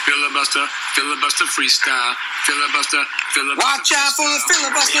Filibuster, filibuster freestyle. Filibuster, filibuster. Watch out for the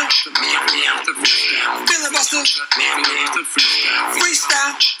filibuster. Filibuster.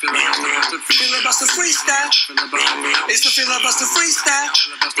 Freestyle. Filibuster freestyle. It's the filibuster freestyle.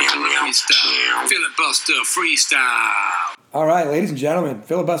 Filibuster freestyle. All right, ladies and gentlemen,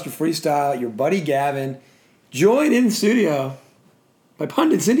 Filibuster Freestyle, your buddy Gavin, joined in the studio by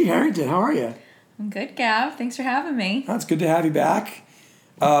pundit Cindy Harrington. How are you? I'm good, Gav. Thanks for having me. Oh, it's good to have you back,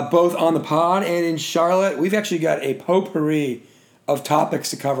 both on the pod and in Charlotte. We've actually got a potpourri of topics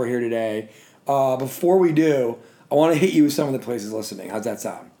to cover here today. Before we do, I want to hit you with some of the places listening. How's that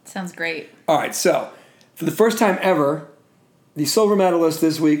sound? Sounds great. All right, so for the first time ever, the silver medalist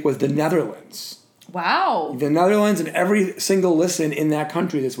this week was the Netherlands. Wow. The Netherlands, and every single listen in that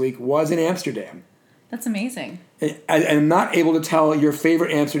country this week was in Amsterdam. That's amazing. I'm not able to tell your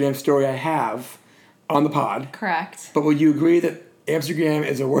favorite Amsterdam story I have on the pod. Correct. But would you agree that Amsterdam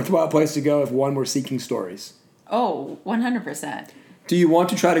is a worthwhile place to go if one were seeking stories? Oh, 100%. Do you want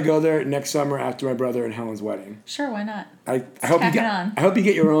to try to go there next summer after my brother and Helen's wedding? Sure, why not? I hope you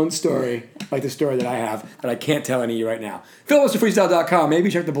get your own story, like the story that I have, that I can't tell any of you right now. Filibusterfreestyle.com. Maybe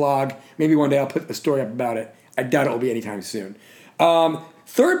check the blog. Maybe one day I'll put a story up about it. I doubt it will be anytime soon.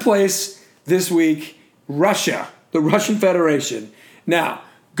 Third place this week, Russia, the Russian Federation. Now,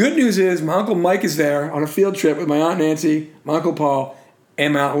 good news is my Uncle Mike is there on a field trip with my Aunt Nancy, my Uncle Paul,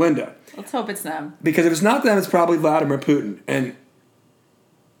 and my Aunt Linda. Let's hope it's them. Because if it's not them, it's probably Vladimir Putin. And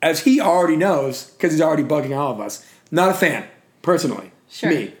as he already knows, because he's already bugging all of us, not a fan, personally. Sure.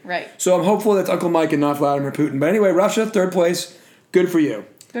 Me. Right. So I'm hopeful that's Uncle Mike and not Vladimir Putin. But anyway, Russia, third place. Good for you.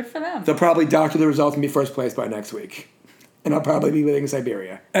 Good for them. They'll probably doctor the results and be first place by next week. And I'll probably be living in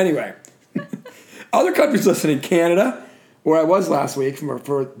Siberia. Anyway. Other countries listening: Canada, where I was last week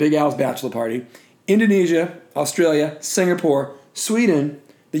for Big Al's bachelor party, Indonesia, Australia, Singapore, Sweden,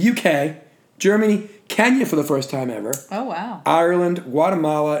 the UK, Germany, Kenya for the first time ever. Oh, wow. Ireland,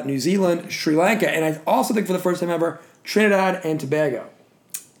 Guatemala, New Zealand, Sri Lanka, and I also think for the first time ever, Trinidad and Tobago.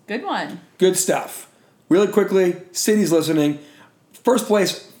 Good one. Good stuff. Really quickly, cities listening. First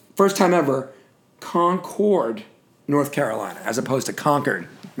place, first time ever, Concord, North Carolina, as opposed to Concord,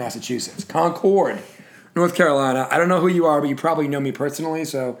 Massachusetts. Concord, North Carolina. I don't know who you are, but you probably know me personally,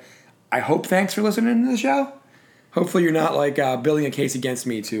 so I hope thanks for listening to the show. Hopefully you're not like building a case against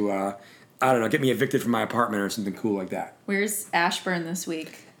me to, get me evicted from my apartment or something cool like that. Where's Ashburn this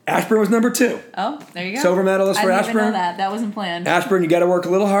week? Ashburn was number 2. Oh, there you go. Silver medalist for I didn't Ashburn. even know that. That wasn't planned. Ashburn, you got to work a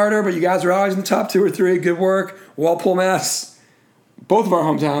little harder, but you guys are always in the top 2 or 3. Good work. Walpole, Mass. Both of our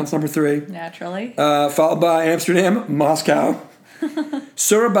hometowns, number 3. Naturally. Followed by Amsterdam, Moscow.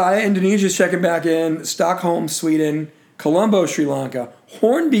 Surabaya, Indonesia is checking back in. Stockholm, Sweden. Colombo, Sri Lanka.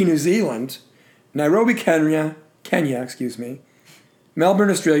 Hornby, New Zealand. Nairobi, Kenya. Melbourne,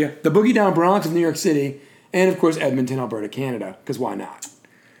 Australia. The Boogie Down Bronx of New York City. And, of course, Edmonton, Alberta, Canada. Because why not?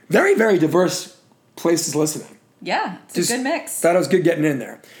 Very, very diverse places listening. Yeah, it's a good mix. Thought it was good getting in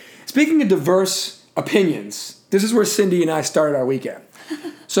there. Speaking of diverse opinions, this is where Cindy and I started our weekend.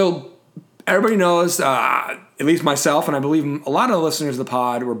 So everybody knows, at least myself, and I believe a lot of the listeners of the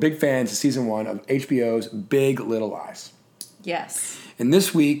pod were big fans of season 1 of HBO's Big Little Lies. Yes. And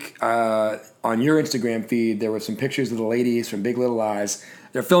this week, on your Instagram feed, there were some pictures of the ladies from Big Little Lies.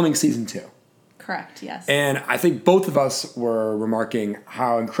 They're filming season 2. Correct, yes. And I think both of us were remarking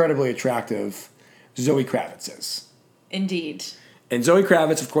how incredibly attractive Zoe Kravitz is. Indeed. And Zoe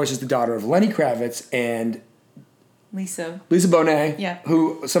Kravitz, of course, is the daughter of Lenny Kravitz and Lisa Bonet, yeah.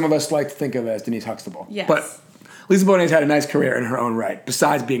 who some of us like to think of as Denise Huxtable. Yes. But Lisa Bonet's had a nice career in her own right,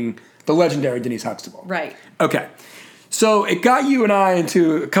 besides being the legendary Denise Huxtable. Right. Okay. So it got you and I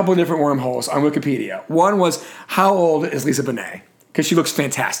into a couple of different wormholes on Wikipedia. One was, how old is Lisa Bonet? Because she looks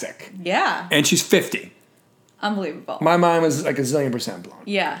fantastic. Yeah. And she's 50. Unbelievable. My mind was like a zillion % blown.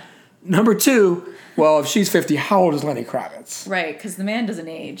 Yeah. Number 2, well, if she's 50, how old is Lenny Kravitz? Right, because the man doesn't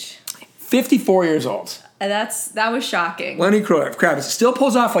age. 54 years old. That was shocking. Lenny Kravitz still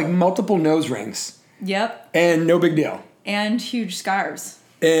pulls off like multiple nose rings. Yep. And no big deal. And huge scarves.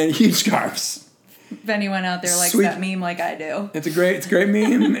 And huge scarves. If anyone out there likes Sweet. that meme like I do. It's a great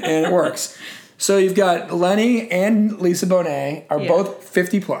meme and it works. So you've got Lenny and Lisa Bonet are both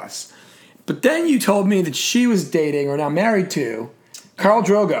 50 plus. But then you told me that she was dating or now married to Khal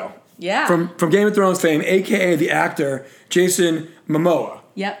Drogo. Yeah. From Game of Thrones fame, a.k.a. the actor Jason Momoa.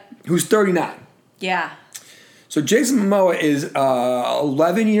 Yep. Who's 39. Yeah. So Jason Momoa is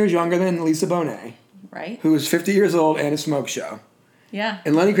 11 years younger than Lisa Bonet. Right. Who is 50 years old and a smoke show. Yeah.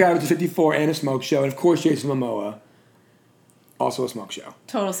 And Lenny Kravitz is 54 and a smoke show. And of course Jason Momoa, also a smoke show.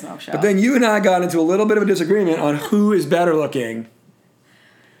 Total smoke show. But then you and I got into a little bit of a disagreement on who is better looking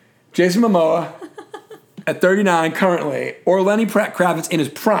Jason Momoa at 39 currently, or Lenny Kravitz in his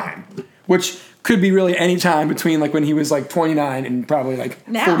prime, which could be really any time between like when he was like 29 and probably like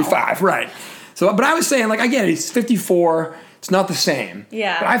Now. 45, right? So, but I was saying like I get it, he's 54. It's not the same.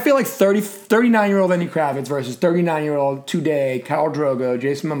 Yeah. But I feel like 39-year-old Lenny Kravitz versus 39-year-old today Khal Drogo,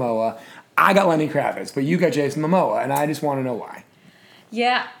 Jason Momoa. I got Lenny Kravitz, but you got Jason Momoa, and I just want to know why.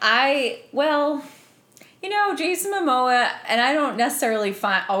 Yeah, Jason Momoa, and I don't necessarily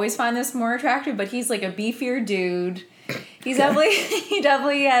always find this more attractive, but he's like a beefier dude. He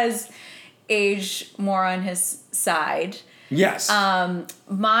definitely has aged more on his side. Yes.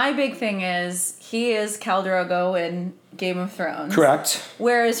 My big thing is he is Khal Drogo in Game of Thrones. Correct.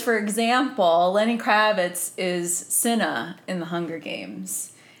 Whereas, for example, Lenny Kravitz is Cinna in The Hunger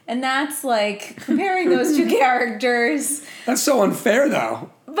Games. And that's like comparing those two characters. That's so unfair, though.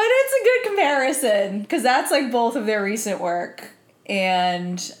 But it's a good comparison because that's like both of their recent work.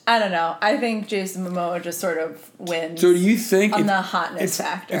 And I don't know. I think Jason Momoa just sort of wins. So do you think on the hotness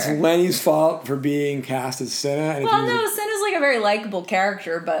factor? It's Lenny's fault for being cast as Cinna? And Well, no, Cinna's like a very likable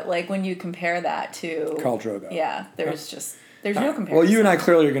character, but like when you compare that to Khal Drogo. Yeah, there's no comparison. Well, you and I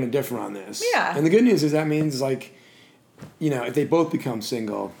clearly are going to differ on this. Yeah. And the good news is that means like, if they both become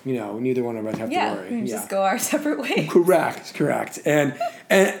single, neither one of us have to worry. We can just go our separate ways. Correct. And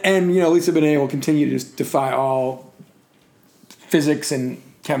Lisa Bonet will continue to just defy all physics and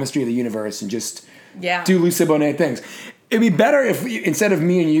chemistry of the universe and just do Lisa Bonet things. It'd be better if instead of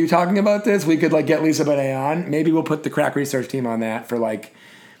me and you talking about this, we could like get Lisa Bonet on. Maybe we'll put the crack research team on that for like.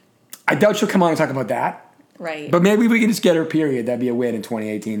 I doubt she'll come on and talk about that. Right. But maybe we can just get her period. That'd be a win in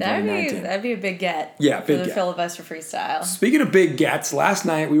 2018, 2019. That'd be a big get. Yeah, big for the get. Filibuster Freestyle. Speaking of big gets, last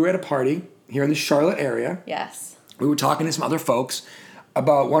night we were at a party here in the Charlotte area. Yes. We were talking to some other folks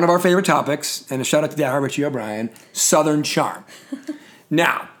about one of our favorite topics, and a shout out to Dara Richie O'Brien, Southern Charm.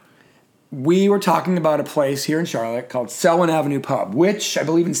 Now, we were talking about a place here in Charlotte called Selwyn Avenue Pub, which I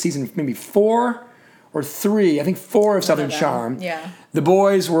believe in season maybe 4 or 3, I think 4 of Southern Charm. Yeah. The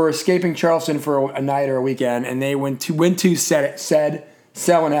boys were escaping Charleston for a night or a weekend, and they went to said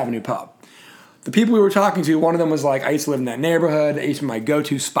Selwyn Avenue Pub. The people we were talking to, one of them was like, I used to live in that neighborhood. It used to be my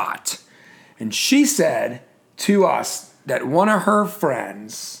go-to spot. And she said to us that one of her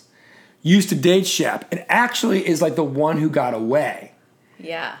friends used to date Shep and actually is like the one who got away.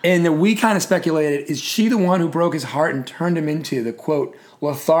 Yeah. And then we kind of speculated, is she the one who broke his heart and turned him into the, quote,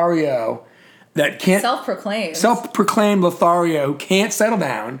 Lothario that can't... Self-proclaimed Lothario who can't settle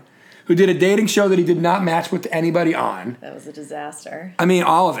down, who did a dating show that he did not match with anybody on. That was a disaster. I mean,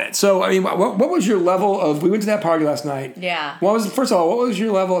 all of it. So, I mean, what was your level of... We went to that party last night. Yeah. First of all, what was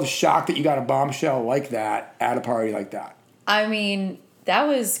your level of shock that you got a bombshell like that at a party like that? I mean, that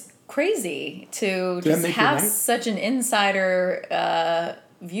was crazy to just have such an insider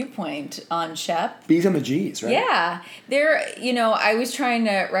viewpoint on Shep. B's on the G's, right? Yeah. I was trying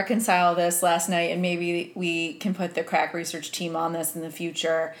to reconcile this last night, and maybe we can put the crack research team on this in the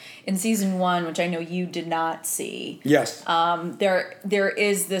future. In season 1, which I know you did not see. Yes. There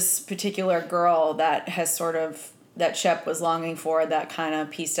is this particular girl that has sort of that Shep was longing for that kind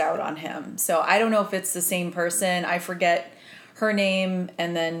of pieced out on him. So I don't know if it's the same person. I forget her name,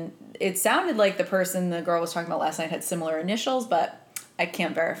 and then it sounded like the person the girl was talking about last night had similar initials, but I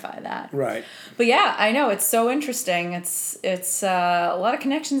can't verify that. Right. But yeah, I know, it's so interesting. It's a lot of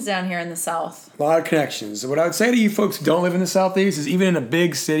connections down here in the South. A lot of connections. What I would say to you folks who don't live in the Southeast is even in a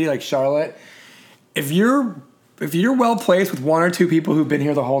big city like Charlotte, if you're well placed with 1 or 2 people who've been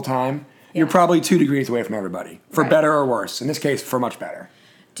here the whole time, you're probably 2 degrees away from everybody. For better or worse. In this case, for much better.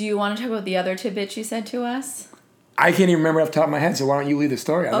 Do you want to talk about the other tidbit you said to us? I can't even remember off the top of my head, so why don't you lead the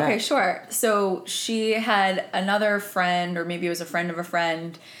story on that? Okay, sure. So she had another friend, or maybe it was a friend of a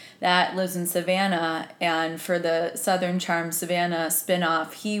friend, that lives in Savannah, and for the Southern Charm Savannah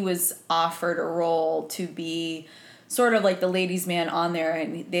spinoff, he was offered a role to be sort of like the ladies' man on there,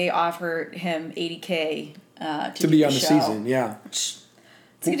 and they offered him $80K to be on the show. season, yeah. It's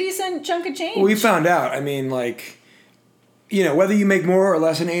a decent chunk of change. Well, we found out. I mean, like, whether you make more or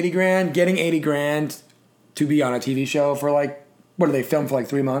less than $80,000, getting $80,000 to be on a TV show for like, what do they film for like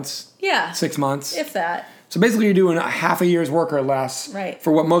 3 months? Yeah. 6 months? If that. So basically you're doing a half a year's work or less Right.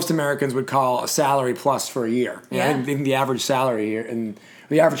 for what most Americans would call a salary plus for a year. Yeah. I think the average salary here and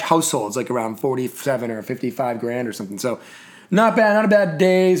the average household is like around 47 or 55 grand or something. So not a bad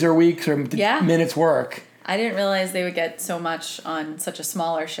days or weeks or minutes work. I didn't realize they would get so much on such a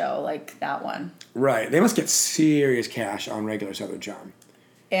smaller show like that one. Right. They must get serious cash on regular Southern Charm.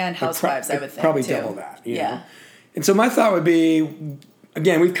 And Housewives, I would think, probably too. double that. You Yeah. know? And so my thought would be,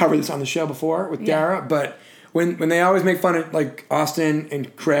 again, we've covered this on the show before with Dara, but when they always make fun of like Austin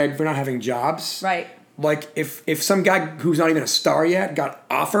and Craig for not having jobs. Right. Like if some guy who's not even a star yet got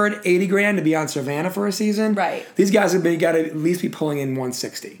offered $80,000 to be on Savannah for a season, Right. These guys have got to at least be pulling in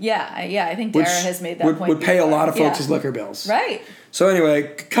 $160,000. Yeah, I think Which Dara has made that would, point. would pay a before. lot of folks' Yeah. liquor bills. Right. So anyway, a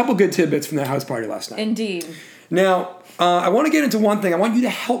couple good tidbits from that house party last night. Indeed. Now, I want to get into one thing. I want you to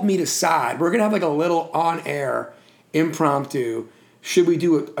help me decide. We're going to have like a little on-air impromptu. Should we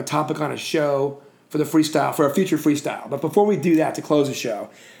do a topic on a show for the freestyle, for a future freestyle? But before we do that, to close the show,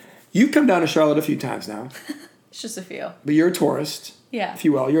 you've come down to Charlotte a few times now. It's just a few. But you're a tourist, Yeah. if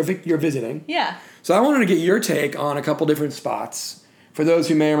you will. You're visiting. Yeah. So I wanted to get your take on a couple different spots. For those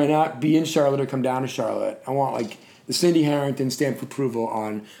who may or may not be in Charlotte or come down to Charlotte, I want like the Cindy Harrington stamp of approval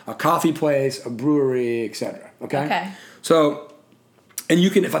on a coffee place, a brewery, etc. Okay? Okay. So, and you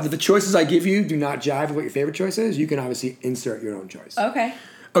can, if the choices I give you do not jive with what your favorite choice is, you can obviously insert your own choice. Okay.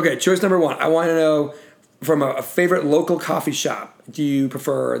 Okay, choice number one. I want to know from a favorite local coffee shop. Do you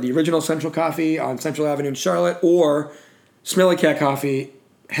prefer the original Central Coffee on Central Avenue in Charlotte or Smelly Cat Coffee,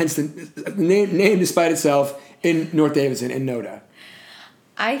 hence the name despite itself, in North Davidson in Noda?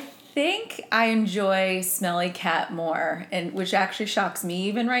 I think I enjoy Smelly Cat more, and which actually shocks me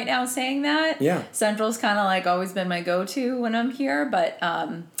even right now saying that. Yeah. Central's kind of like always been my go-to when I'm here, but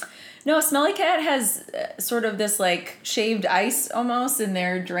no, Smelly Cat has sort of this like shaved ice almost in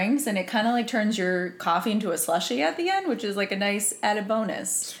their drinks, and it kind of like turns your coffee into a slushie at the end, which is like a nice added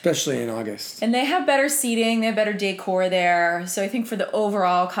bonus. Especially in August. And they have better seating, they have better decor there, so I think for the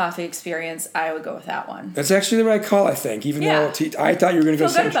overall coffee experience, I would go with that one. That's actually the right call, I think. Even Yeah. though I thought you were going to go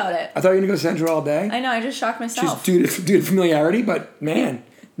Feel good Central. about it. I thought you were going to go Central all day. I know, I just shocked myself. Just due to familiarity, but man,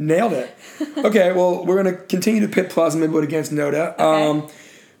 nailed it. Okay, well, we're going to continue to pit Plaza Midwood against Noda. Okay.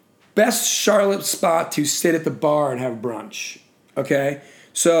 Best Charlotte spot to sit at the bar and have brunch. Okay,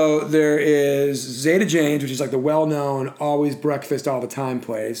 so there is Zeta Jane's, which is like the well-known, always breakfast all the time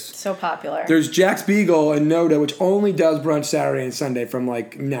place. So popular. There's Jack's Beagle in Noda, which only does brunch Saturday and Sunday from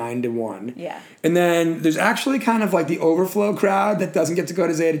like 9 to 1. Yeah. And then there's actually kind of like the overflow crowd that doesn't get to go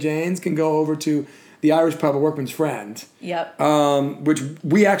to Zeta Jane's can go over to the Irish Pub, A Workman's Friend. Yep. Which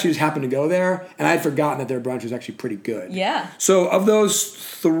we actually just happened to go there, and I had forgotten that their brunch was actually pretty good. Yeah. So of those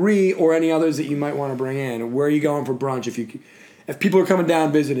three or any others that you might want to bring in, where are you going for brunch? If people are coming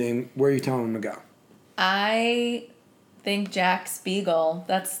down visiting, where are you telling them to go? I think Jack's Beagle.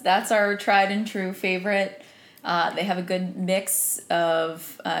 That's our tried and true favorite. They have a good mix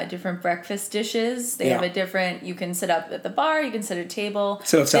of different breakfast dishes. They have Yeah. a different. You can sit up at the bar. You can sit at a table.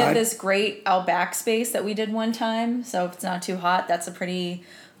 Sit outside. They have this great outback space that we did one time. So if it's not too hot, that's a pretty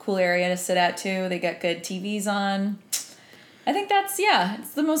cool area to sit at too. They got good TVs on. I think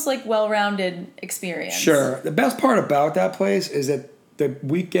it's the most like well-rounded experience. Sure. The best part about that place is that the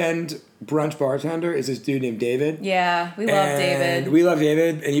weekend brunch bartender is this dude named David. Yeah, we love And David. we love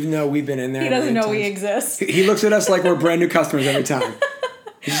David, and even though we've been in there, He doesn't many know we times, exist. he looks at us like we're brand new customers every time.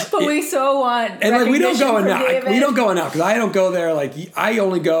 But we so want And like we don't go recognition enough. for David. We don't go enough because I don't go there. Like I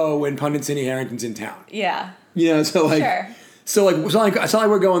only go when Pundit Cindy Harrington's in town. Yeah. You know, so like, Sure. it's not like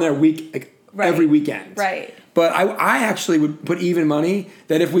we're going there Right. every weekend. Right. But I actually would put even money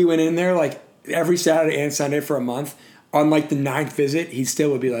that if we went in there like every Saturday and Sunday for a month, on like the 9th visit, he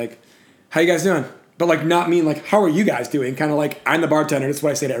still would be like, "How you guys doing?" But like not mean like, "How are you guys doing?" Kind of like, "I'm the bartender." That's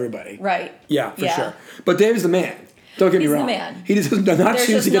what I say to everybody. Right. Yeah, for sure. But Dave's the man. Don't get me He's the wrong. man. He just does not There's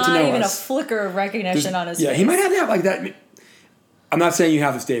choose just to get to not know even us. a flicker of recognition on his face. Yeah, he might have to have like that. I'm not saying you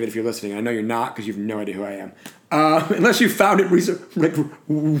have this, David, if you're listening. I know you're not because you have no idea who I am. Unless you found it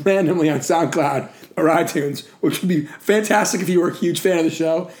randomly on SoundCloud or iTunes, which would be fantastic if you were a huge fan of the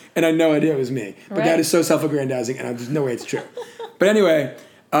show, and I had no idea it was me. But that Right. is so self-aggrandizing, and there's no way it's true. But anyway,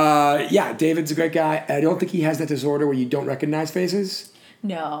 David's a great guy. I don't think he has that disorder where you don't recognize faces,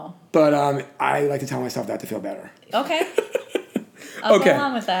 No. but I like to tell myself that to feel better. Okay. I'll Okay. go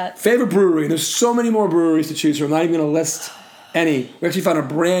along with that. Favorite brewery. There's so many more breweries to choose from. I'm not even going to list any. We actually found a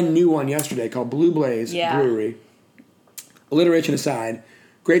brand new one yesterday called Blue Blaze Brewery. Alliteration aside,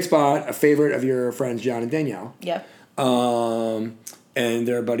 great spot, a favorite of your friends John and Danielle. Yep. And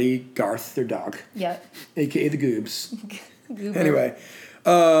their buddy Garth, their dog, Yep. a.k.a. the Goobs. Goober. Anyway,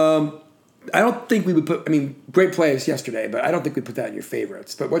 I don't think we would put, great place yesterday, but I don't think we put that in your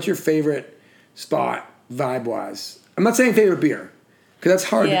favorites. But what's your favorite spot, vibe-wise? I'm not saying favorite beer, because that's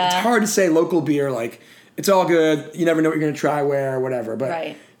hard. Yeah. It's hard to say local beer, like, it's all good, you never know what you're going to try where, whatever. But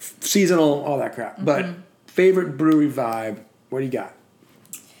Right. seasonal, all that crap. But favorite brewery vibe, what do you got?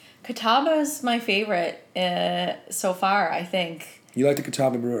 Catawba's my favorite so far, I think. You like the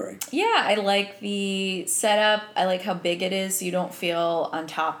Catawba Brewery. Yeah, I like the setup. I like how big it is, so you don't feel on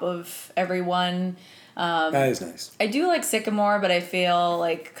top of everyone. That is nice. I do like Sycamore, but I feel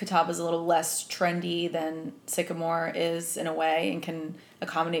like Catawba's a little less trendy than Sycamore is in a way and can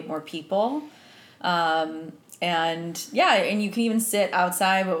accommodate more people. And you can even sit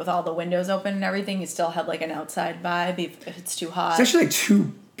outside, but with all the windows open and everything, you still have like an outside vibe if it's too hot. It's actually like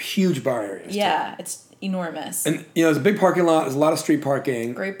 2 huge bar areas. Yeah, it's enormous. And there's a big parking lot. There's a lot of street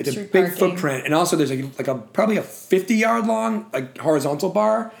parking. Great it's street a big parking. footprint, and also there's like a probably a 50-yard long like horizontal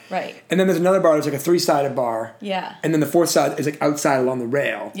bar. Right. And then there's another bar. There's like a 3-sided bar. Yeah. And then the 4th side is like outside along the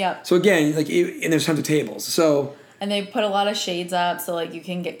rail. Yep. So again, and there's tons of tables. So. And they put a lot of shades up, so like you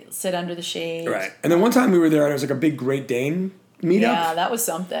can sit under the shade. Right. And then one time we were there, and it was like a big Great Dane meetup. Yeah, that was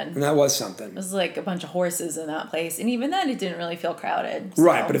something. And that was something. It was like a bunch of horses in that place, and even then, it didn't really feel crowded. So.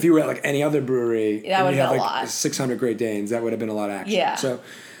 Right, but if you were at like any other brewery, That and you would've had been a like lot. 600 Great Danes, that would have been a lot of action. Yeah. So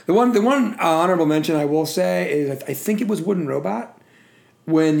the one honorable mention I will say is I think it was Wooden Robot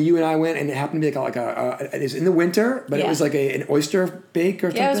when you and I went, and it happened to be like it was in the winter, but it was like an oyster bake or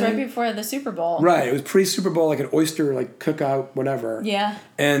something. Yeah, it was right before the Super Bowl. Right, it was pre-Super Bowl, like an oyster like cookout, whatever. Yeah.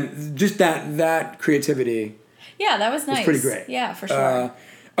 And just that creativity. Yeah, that was nice. It's pretty great. Yeah, for sure.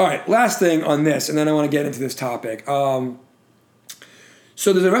 All right, last thing on this, and then I want to get into this topic. So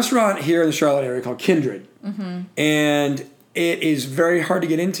there's a restaurant here in the Charlotte area called Kindred, and it is very hard to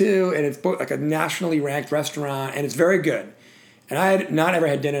get into, and it's both like a nationally ranked restaurant, and it's very good. And I had not ever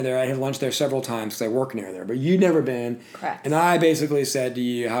had dinner there. I had lunch there several times because I work near there, but you'd never been. Correct. And I basically said to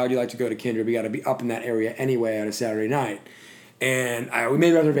you, how would you like to go to Kindred? We got to be up in that area anyway on a Saturday night. And we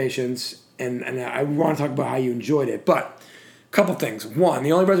made reservations, and I want to talk about how you enjoyed it. But a couple things. One,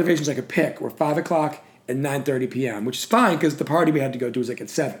 the only reservations I could pick were 5 o'clock and 9:30 p.m., which is fine because the party we had to go to was like at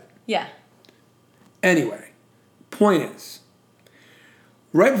 7. Yeah. Anyway, point is,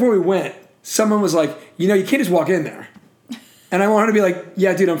 right before we went, someone was like, you can't just walk in there. And I wanted to be like,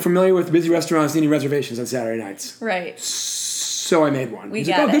 yeah, dude, I'm familiar with busy restaurants needing reservations on Saturday nights. Right. So I made one. We He's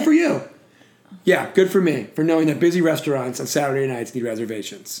got like, oh, good it. for you. Yeah, good for me for knowing that busy restaurants on Saturday nights need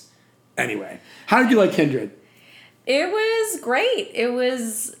reservations. Anyway, how did you like Kindred? It was great. It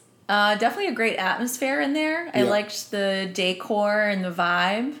was definitely a great atmosphere in there. I Yeah. liked the decor and the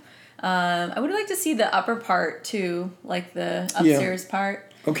vibe. I would like to see the upper part too, like the upstairs part.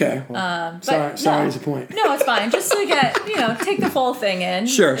 Okay. Well, But sorry no. to disappoint. No, it's fine. Just to get, take the full thing in.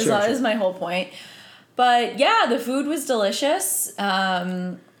 Sure. Is my whole point. But yeah, the food was delicious.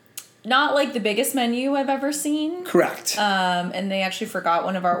 Not like the biggest menu I've ever seen. Correct. And they actually forgot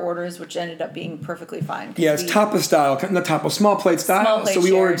one of our orders, which ended up being perfectly fine. Yeah, it's tapas style, not tapas, small plate style. Small plate so we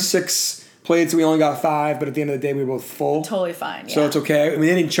shared. ordered 6 plates, and we only got 5, but at the end of the day, we were both full. Totally fine, yeah. So it's okay. I mean,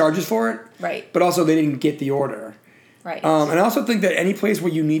 they didn't charge us for it. Right. But also, they didn't get the order. Right. And I also think that any place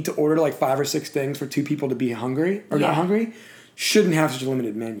where you need to order like 5 or 6 things for 2 people to be hungry or Yeah. not hungry shouldn't have such a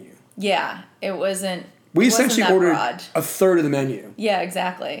limited menu. Yeah, it wasn't. We it wasn't essentially that ordered broad. a third of the menu. Yeah,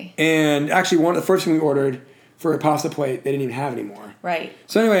 exactly. And actually, the first thing we ordered for a pasta plate, they didn't even have anymore. Right.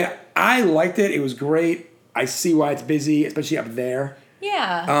 So anyway, I liked it. It was great. I see why it's busy, especially up there.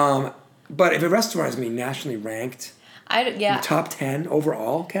 Yeah. But if a restaurant is going to be nationally ranked, top 10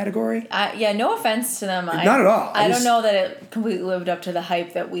 overall category, no offense to them. Not at all. I don't know that it completely lived up to the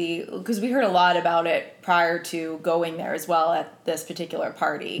hype that because we heard a lot about it prior to going there as well at this particular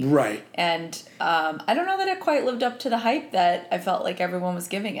party. right? And I don't know that it quite lived up to the hype that I felt like everyone was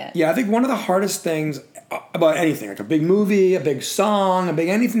giving it. Yeah, I think one of the hardest things about anything, like a big movie, a big song,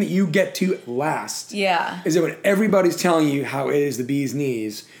 anything that you get to last, Yeah. is that when everybody's telling you how it is the bee's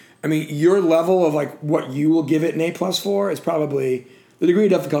knees, I mean, your level of like what you will give it an A+ for is probably the degree of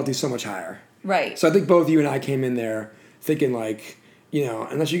difficulty is so much higher. Right. So I think both you and I came in there thinking like,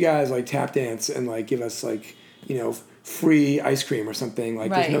 unless you guys like tap dance and like give us like, free ice cream or something, like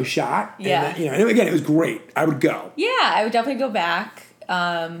there's Right. no shot. Yeah. And then, and again, it was great. I would go. Yeah, I would definitely go back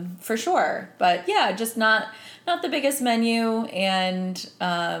for sure. But yeah, just not the biggest menu, and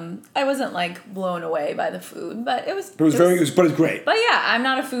I wasn't like blown away by the food, but it was. But it's great. But yeah, I'm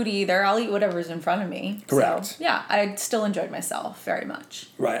not a foodie either. I'll eat whatever's in front of me. Correct. So yeah, I still enjoyed myself very much.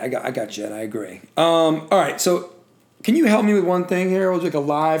 Right, I got you, and I agree. All right, so can you help me with one thing here? It was like a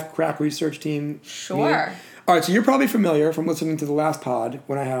live crack research team. Sure. meeting. All right, so you're probably familiar from listening to the last pod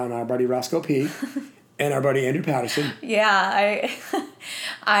when I had on our buddy Roscoe P. and our buddy Andrew Patterson. Yeah,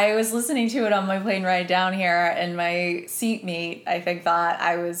 I was listening to it on my plane ride down here, and my seatmate, I think, thought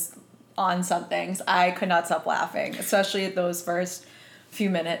I was on something. I could not stop laughing, especially at those first few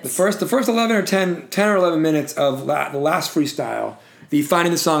minutes. The first 11 or 10 or 11 minutes of the last freestyle, the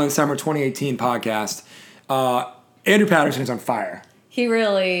Finding the Song in the Summer 2018 podcast, Andrew Patterson is on fire. He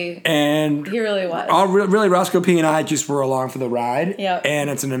really was. Really, Roscoe P and I just were along for the ride. Yep. And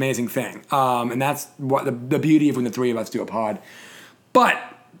it's an amazing thing. And that's what the beauty of when the three of us do a pod. But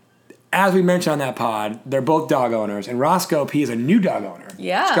as we mentioned on that pod, they're both dog owners, and Roscoe P is a new dog owner.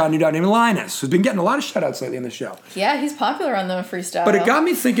 Yeah. He's got a new dog named Linus, who's been getting a lot of shout-outs lately on the show. Yeah, he's popular on the freestyle. But it got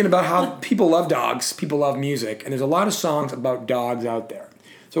me thinking about how people love dogs, people love music, and there's a lot of songs about dogs out there.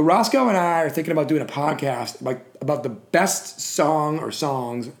 So Roscoe and I are thinking about doing a podcast about the best song or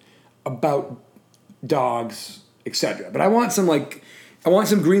songs about dogs, etc. But I want some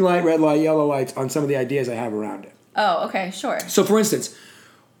green light, red light, yellow lights on some of the ideas I have around it. Oh, okay, sure. So for instance,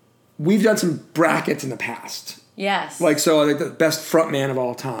 we've done some brackets in the past. Yes. Like the best frontman of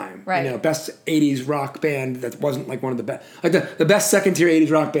all time. Right. You know, best 80s rock band that wasn't like one of the best, like the best second tier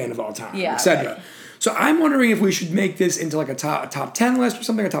 80s rock band of all time, etc. Right. So I'm wondering if we should make this into like a top 10 list or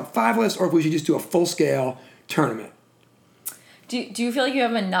something, a top 5 list, or if we should just do a full scale tournament. Do you feel like you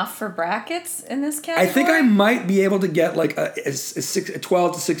have enough for brackets in this category? I think I might be able to get like a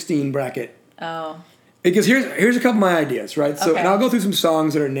 12 to 16 bracket. Oh. Because here's a couple of my ideas, right? So, Okay. and I'll go through some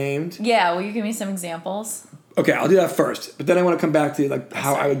songs that are named. Yeah, will you give me some examples? Okay, I'll do that first. But then I want to come back to like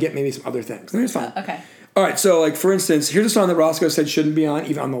how I would get maybe some other things. And it's fine. Okay. All right, so like for instance, here's a song that Roscoe said shouldn't be on,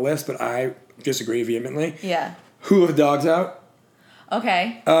 even on the list, but I disagree vehemently. Yeah. Who Let the Dogs Out?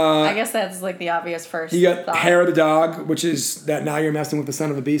 Okay. I guess that's like the obvious first You got thought. Hair of the Dog, which is that Now You're Messing with the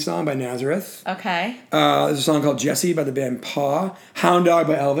Son of a Bee song by Nazareth. Okay. There's a song called Jessie by the band Paw. Hound Dog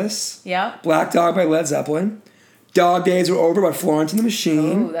by Elvis. Yep. Black Dog by Led Zeppelin. Dog Days Are Over by Florence and the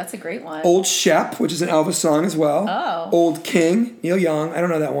Machine. Ooh, that's a great one. Old Shep, which is an Elvis song as well. Oh. Old King, Neil Young. I don't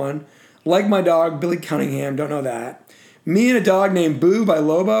know that one. Like My Dog, Billy Cunningham. Don't know that. Me and a Dog Named Boo by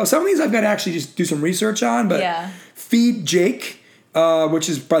Lobo. Some of these I've got to actually just do some research on. But Yeah. Feed Jake, which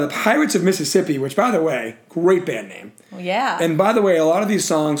is by the Pirates of Mississippi, which, by the way, great band name. Well, yeah. And by the way, a lot of these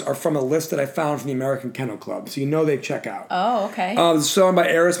songs are from a list that I found from the American Kennel Club. So you know they check out. Oh, okay. There's a song by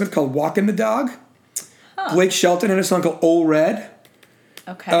Aerosmith called Walkin' the Dog. Blake Shelton had a song called Old Red.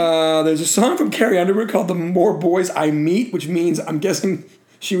 Okay. There's a song from Carrie Underwood called The More Boys I Meet, which means I'm guessing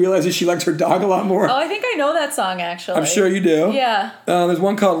she realizes she likes her dog a lot more. Oh, I think I know that song, actually. I'm sure you do. Yeah. There's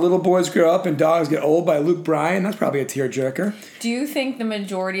one called Little Boys Grow Up and Dogs Get Old by Luke Bryan. That's probably a tearjerker. Do you think the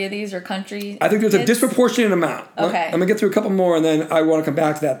majority of these are country I think there's a kids? disproportionate amount. Okay. I'm going to get through a couple more, and then I want to come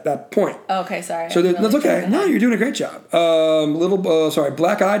back to that point. Okay, sorry. So I'm that's really okay. No, you're doing a great job.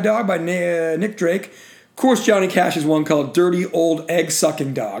 Black Eyed Dog by Nick Drake. Of course, Johnny Cash is one called Dirty Old Egg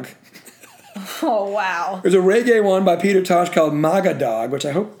Sucking Dog. Oh, wow. There's a reggae one by Peter Tosh called MAGA Dog, which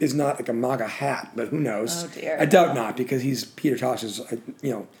I hope is not like a MAGA hat, but who knows? Oh, dear. I doubt not, because Peter Tosh has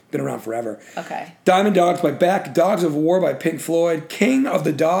been around forever. Okay. Diamond Dogs by Beck, Dogs of War by Pink Floyd, King of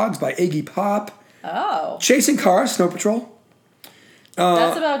the Dogs by Iggy Pop, Oh. Chasing Cars, Snow Patrol.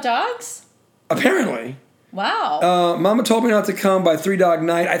 That's about dogs? Apparently. Wow. Mama Told Me Not to Come by Three Dog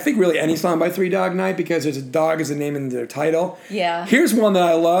Night. I think really any song by Three Dog Night, because there's a dog as a name in their title. Yeah. Here's one that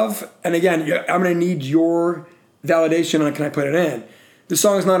I love, and again, I'm going to need your validation on can I put it in. The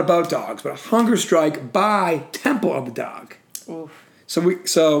song is not about dogs, but Hunger Strike by Temple of the Dog. Oof.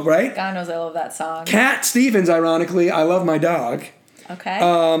 So right? God knows I love that song. Cat Stevens, ironically, I Love My Dog. Okay.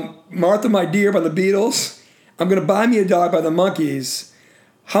 Martha My Dear by the Beatles. I'm Gonna Buy Me a Dog by the Monkees.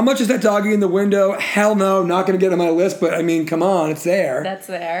 How much is that doggy in the window? Hell no, not gonna get on my list, but I mean, come on, it's there. That's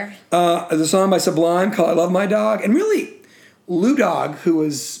there. There's a song by Sublime called I Love My Dog. And really, Lou Dog, who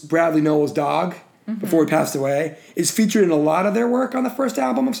was Bradley Nowell's dog before he passed away, is featured in a lot of their work on the first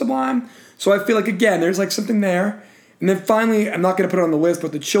album of Sublime. So I feel like, again, there's like something there. And then finally, I'm not gonna put it on the list,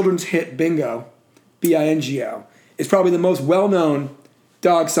 but the children's hit Bingo, Bingo, is probably the most well-known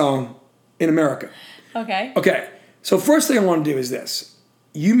dog song in America. Okay. Okay, so first thing I want to do is this.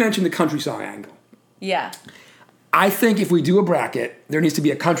 You mentioned the country song angle. Yeah. I think if we do a bracket, there needs to be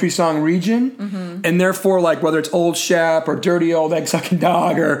a country song region, and therefore, like whether it's Old Shep or Dirty Old Egg Sucking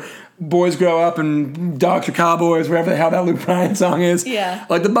Dog or Boys Grow Up and Dogs are Cowboys, wherever the hell that Luke Bryan song is. Yeah.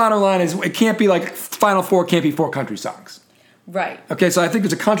 Like the bottom line is, it can't be like Final Four can't be 4 country songs. Right. Okay, so I think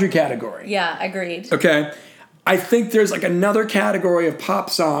there's a country category. Yeah, agreed. Okay, I think there's like another category of pop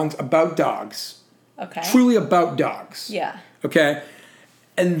songs about dogs, Okay. truly about dogs. Yeah. Okay.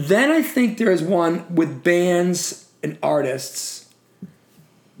 And then I think there's one with bands and artists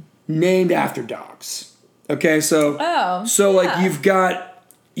named after dogs. Okay, so like yeah.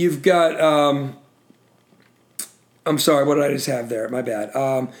 you've got I'm sorry, what did I just have there? My bad.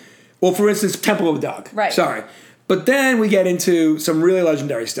 Well, for instance, Temple of the Dog. Right. Sorry. But then we get into some really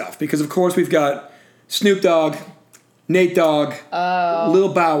legendary stuff, because of course we've got Snoop Dogg, Nate Dogg,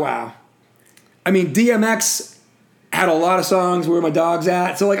 Lil Bow Wow. I mean, DMX had a lot of songs, Where My Dog's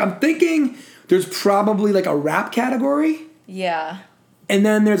At. So, like, I'm thinking there's probably, like, a rap category. Yeah. And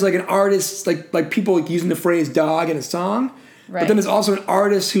then there's, like, an artist, like people like, using the phrase dog in a song. Right. But then there's also an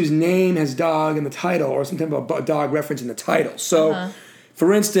artist whose name has dog in the title or some type of a dog reference in the title. So,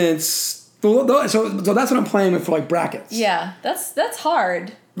 for instance, so that's what I'm playing with for, like, brackets. Yeah, that's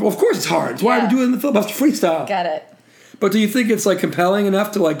hard. Well, of course it's hard. It's why we're doing the filibuster freestyle. Get it. But do you think it's, like, compelling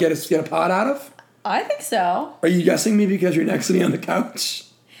enough to, like, get a pot out of? I think so. Are you guessing me because you're next to me on the couch?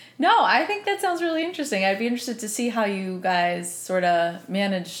 No, I think that sounds really interesting. I'd be interested to see how you guys sort of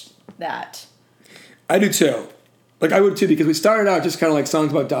manage that. I do too. Like, I would too, because we started out just kind of like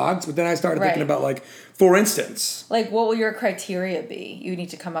songs about dogs, but then I started thinking about, like, for instance. Like, what will your criteria be? You need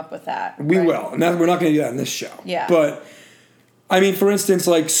to come up with that. We will. And we're not going to do that in this show. Yeah. But, I mean, for instance,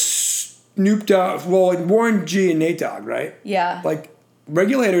 like, Snoop Dogg, well, like, Warren G and Nate Dogg, right? Yeah. Like,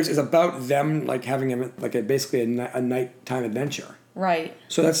 Regulators is about them, like, having, basically a nighttime adventure. Right.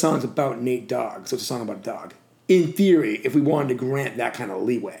 So that song's about Nate Dogg. So it's a song about a dog. In theory, if we wanted to grant that kind of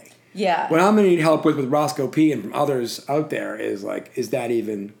leeway. Yeah. What I'm going to need help with Roscoe P and from others out there is, like, is that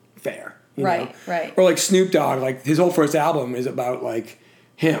even fair? You know? Right. Or, like, Snoop Dogg, like, his whole first album is about, like,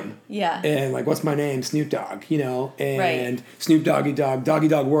 him. Yeah. And, like, what's my name? Snoop Dogg, you know? And Right. Snoop Doggy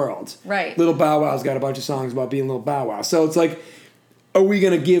Dog World. Right. Little Bow Wow's got a bunch of songs about being Little Bow Wow. So it's like, are we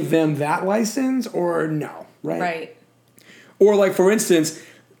going to give them that license or no? Right. Or, like, for instance,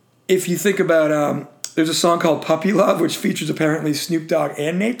 if you think about, there's a song called Puppy Love, which features apparently Snoop Dogg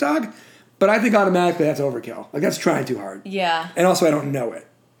and Nate Dogg, but I think automatically that's overkill. Like, that's trying too hard. Yeah. And also, I don't know it.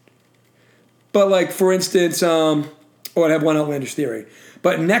 But, like, for instance, I have one outlandish theory.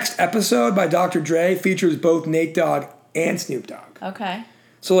 But Next Episode by Dr. Dre features both Nate Dogg and Snoop Dogg. Okay.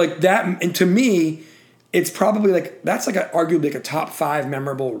 So, like, that, and to me, it's probably, like, that's, like, arguably, like, a top 5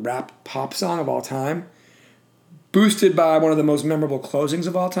 memorable rap pop song of all time. Boosted by one of the most memorable closings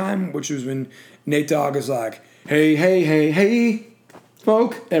of all time, which was when Nate Dogg is like, hey, hey, hey, hey,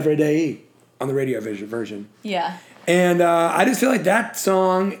 smoke every day, on the radio version. Yeah. And I just feel like that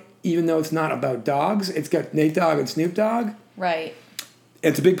song, even though it's not about dogs, it's got Nate Dogg and Snoop Dogg. Right.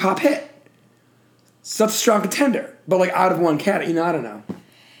 It's a big pop hit. Such a strong contender, but, like, out of one cat, you know, I don't know.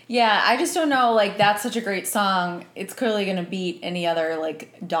 Yeah, I just don't know, like, that's such a great song. It's clearly going to beat any other,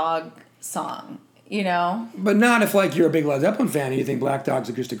 like, dog song, you know? But not if, like, you're a big Led Zeppelin fan and you think Black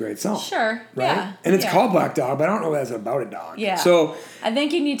Dog's just a great song. Sure, right? yeah. And it's yeah. called Black Dog, but I don't know that's about a dog. Yeah. So I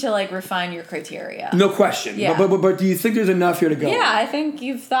think you need to, like, refine your criteria. no question. Yeah. But do you think there's enough here to go? Yeah, I think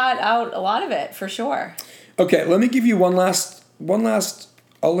you've thought out a lot of it, for sure. Okay, let me give you one last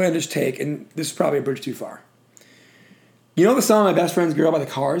outlandish take, and this is probably a bridge too far. You know the song My Best Friend's Girl by the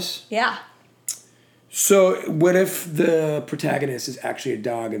Cars? Yeah. So what if the protagonist is actually a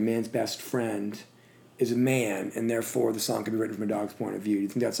dog and man's best friend is a man, and therefore the song can be written from a dog's point of view? Do you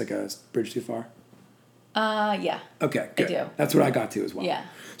think that's like a bridge too far? Yeah. Okay, good. do. That's what I got to as well. Yeah.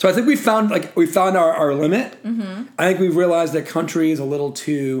 So I think we found our limit. Mm-hmm. I think we've realized that country is a little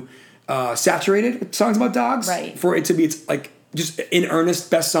too saturated with songs about dogs. Right. For it to be like just in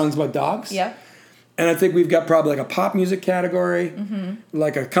earnest best songs about dogs. Yep. And I think we've got probably like a pop music category,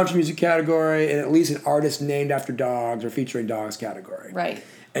 like a country music category, and at least an artist named after dogs or featuring dogs category. Right.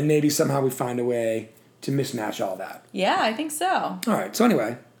 And maybe somehow we find a way to mismatch all that. Yeah, I think so. All right. So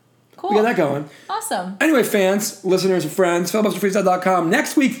anyway, Cool. we got that going. Awesome. Anyway, fans, listeners, and friends, filibusterfreestyle.com.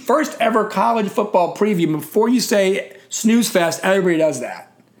 Next week, first ever college football preview. Before you say snooze fest, everybody does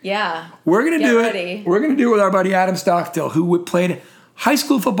that. Yeah. We're going to Get do ready. it. We're going to do it with our buddy Adam Stockstill, who played high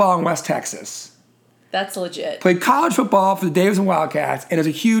school football in West Texas. That's legit. Played college football for the Davidson Wildcats, and is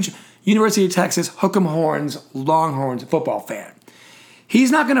a huge University of Texas Hook'em Horns, Longhorns football fan.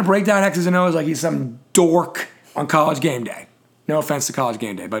 He's not going to break down X's and O's like he's some dork on College Game Day. No offense to College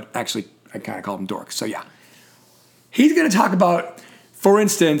Game Day, but actually I kind of called him dork. So yeah. He's going to talk about, for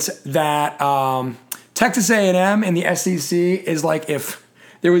instance, that Texas A&M and the SEC is like if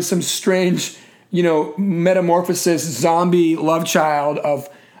there was some strange, metamorphosis zombie love child of,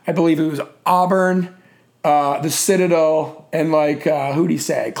 I believe it was Auburn, the Citadel, and who'd he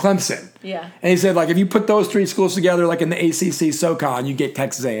say? Clemson. Yeah. And he said, if you put those three schools together, like in the ACC SoCon, you get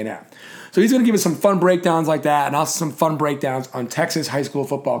Texas A&M. So he's going to give us some fun breakdowns like that, and also some fun breakdowns on Texas high school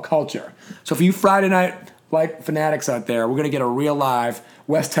football culture. So for you Friday night fanatics out there, we're going to get a real live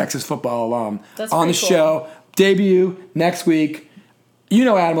West Texas football alum That's on the pretty cool. show. Debut next week. You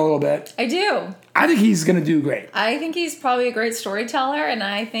know Adam a little bit. I do. I think he's going to do great. I think he's probably a great storyteller, and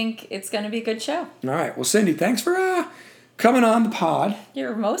I think it's going to be a good show. All right. Well, Cindy, thanks for coming on the pod.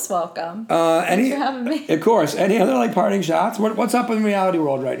 You're most welcome. Thanks for having me. Of course. Any other parting shots? What's up in the reality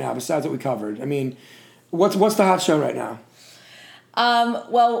world right now besides what we covered? I mean, What's the hot show right now?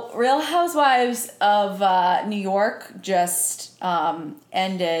 Well, Real Housewives of New York just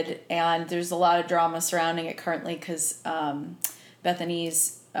ended, and there's a lot of drama surrounding it currently because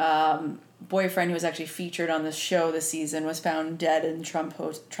Bethany's boyfriend, who was actually featured on the show this season, was found dead in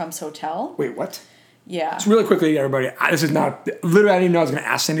Trump's hotel. Wait, what? Yeah. So really quickly, everybody, this is not... Literally, I didn't even know I was going to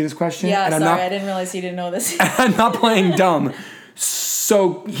ask Cindy this question. Yeah, and sorry, I didn't realize you didn't know this. I'm not playing dumb.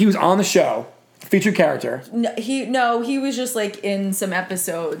 So he was on the show, featured character. No, he was just like in some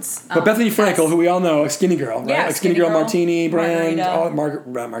episodes. But Bethany Frankel, who we all know, a skinny girl, right? Yeah, Like Skinny Girl Martini brand.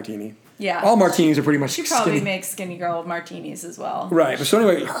 Margarita. Martini. Yeah. All martinis are pretty much She probably skinny. makes Skinny Girl martinis as well. Right. But so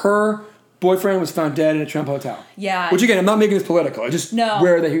anyway, her boyfriend was found dead in a Trump hotel. Yeah. Which again, I'm not making this political. I just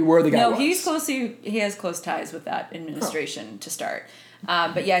where the guy was. No, he has close ties with that administration to start.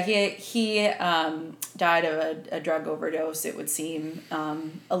 But yeah, he died of a drug overdose, it would seem,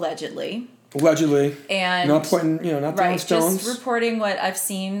 allegedly. Allegedly. And not putting, not throwing stones. Just reporting what I've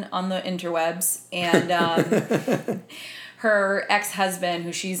seen on the interwebs. And her ex-husband,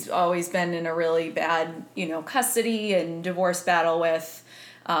 who she's always been in a really bad, custody and divorce battle with,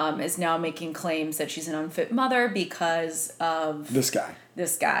 is now making claims that she's an unfit mother because of this guy.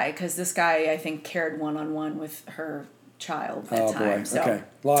 Because this guy, I think, cared one-on-one with her child at Oh time. boy. So Okay.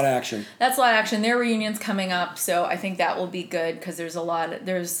 A lot of action. that's a lot of action. Their reunion's coming up, so I think that will be good because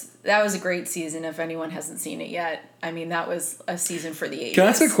that was a great season. If anyone hasn't seen it yet, I mean that was a season for the 80s. Can I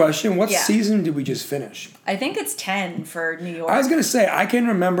ask a question? What Yeah. season did we just finish? I think it's 10 for New York. I was gonna say I can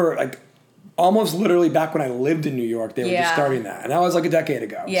remember almost literally back when I lived in New York, they were just starting that, and that was like a decade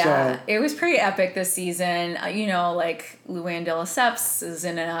ago. Yeah, So, it was pretty epic this season. Luann de Lesseps is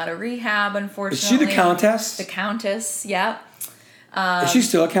in and out of rehab, unfortunately. is she the Countess? The Countess, yep. Is she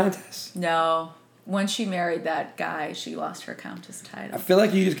still a Countess? No. Once she married that guy, she lost her Countess title. I feel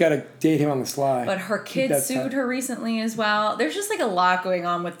like you just gotta date him on the sly. But her Keep kids that sued tight. her recently as well. There's just a lot going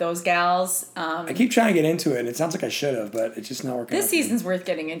on with those gals. I keep trying to get into it, and it sounds like I should have, but it's just not working. This out for me. season's worth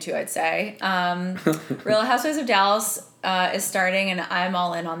getting into, I'd say. Real Housewives of Dallas is starting, and I'm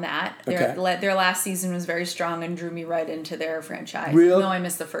all in on that. Their last season was very strong and drew me right into their franchise. No, I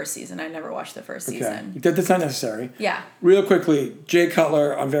missed the first season. I never watched the first season. That's not necessary. Yeah. Real quickly, Jay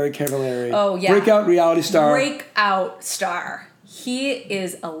Cutler on Very Cavallari. Oh, yeah. Breakout reality star. Breakout star. He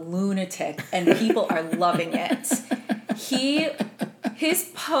is a lunatic, and people are loving it.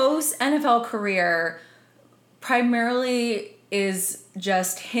 His post-NFL career primarily is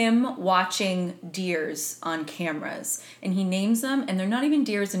just him watching deers on cameras. And he names them, and they're not even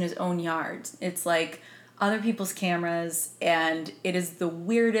deers in his own yard. It's like other people's cameras, and it is the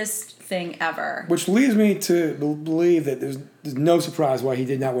weirdest thing ever. Which leads me to believe that there's no surprise why he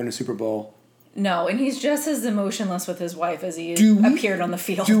did not win a Super Bowl. No, and he's just as emotionless with his wife as he appeared on the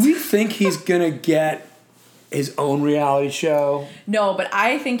field. Do we think he's going to get his own reality show? No, but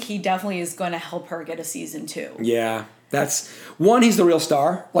I think he definitely is going to help her get a season 2. Yeah. That's one, he's the real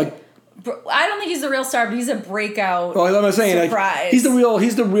star. I don't think he's the real star, but he's a breakout Well, I'm saying, surprise. he's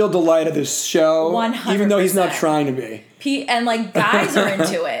the real delight of this show. 100%. Even though he's not trying to be. And guys are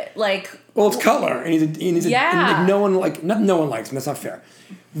into it. Well, it's Cutler, and he's no one likes him. That's not fair.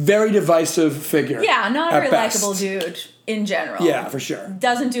 Very divisive figure. Yeah, not a very best. likable dude in general. Yeah, for sure.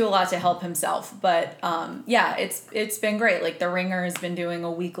 Doesn't do a lot to help himself, but it's been great. The Ringer has been doing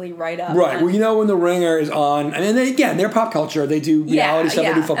a weekly write-up. Right. Well, when The Ringer is on, and then they're pop culture. They do reality stuff.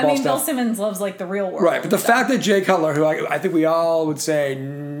 They do football Bill stuff. Simmons loves the real world. Right, but the fact that Jay Cutler, who I think we all would say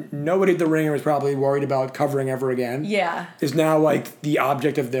nobody at The Ringer is probably worried about covering ever again. Yeah. Is now the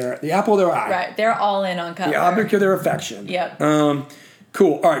object of the apple of their eye. Right. They're all in on Cutler. The object of their affection. Yep.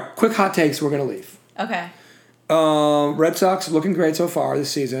 Cool. All right. Quick hot takes. We're gonna leave. Okay. Red Sox looking great so far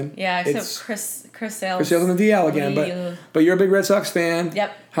this season. Yeah, except Chris Sale. Chris Sale's on the DL again, but you're a big Red Sox fan.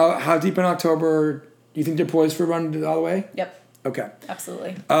 Yep. How deep in October do you think they're poised for a run all the way? Yep. Okay.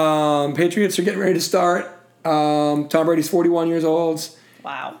 Absolutely. Patriots are getting ready to start. Tom Brady's 41 years old.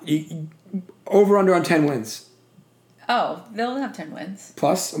 Wow. Over under on 10 wins. Oh, they'll have 10 wins.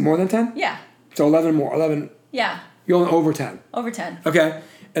 Plus more than 10? Yeah. So 11 more. 11. Yeah. You're only over 10. Over 10. Okay.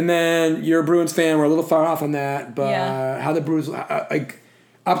 And then you're a Bruins fan. We're a little far off on that, but Yeah. how the Bruins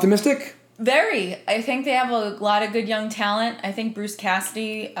optimistic? Very. I think they have a lot of good young talent. I think Bruce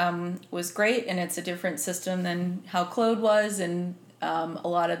Cassidy was great, and it's a different system than how Claude was, and a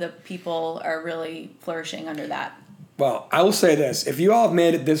lot of the people are really flourishing under that. Well, I will say this. If you all have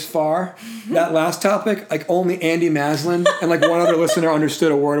made it this far, that last topic, only Andy Maslin and one other listener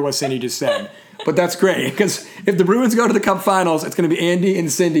understood a word of what Cindy just said. But that's great because if the Bruins go to the Cup Finals, it's going to be Andy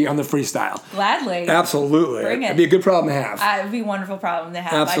and Cindy on the freestyle. Gladly. Absolutely. Bring it. It'd be a good problem to have. It would be a wonderful problem to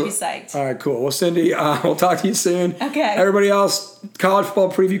have. Absolutely. I'd be psyched. All right, cool. Well, Cindy, we'll talk to you soon. Okay. Everybody else, college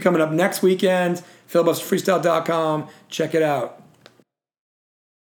football preview coming up next weekend. Filibusterfreestyle.com. Check it out.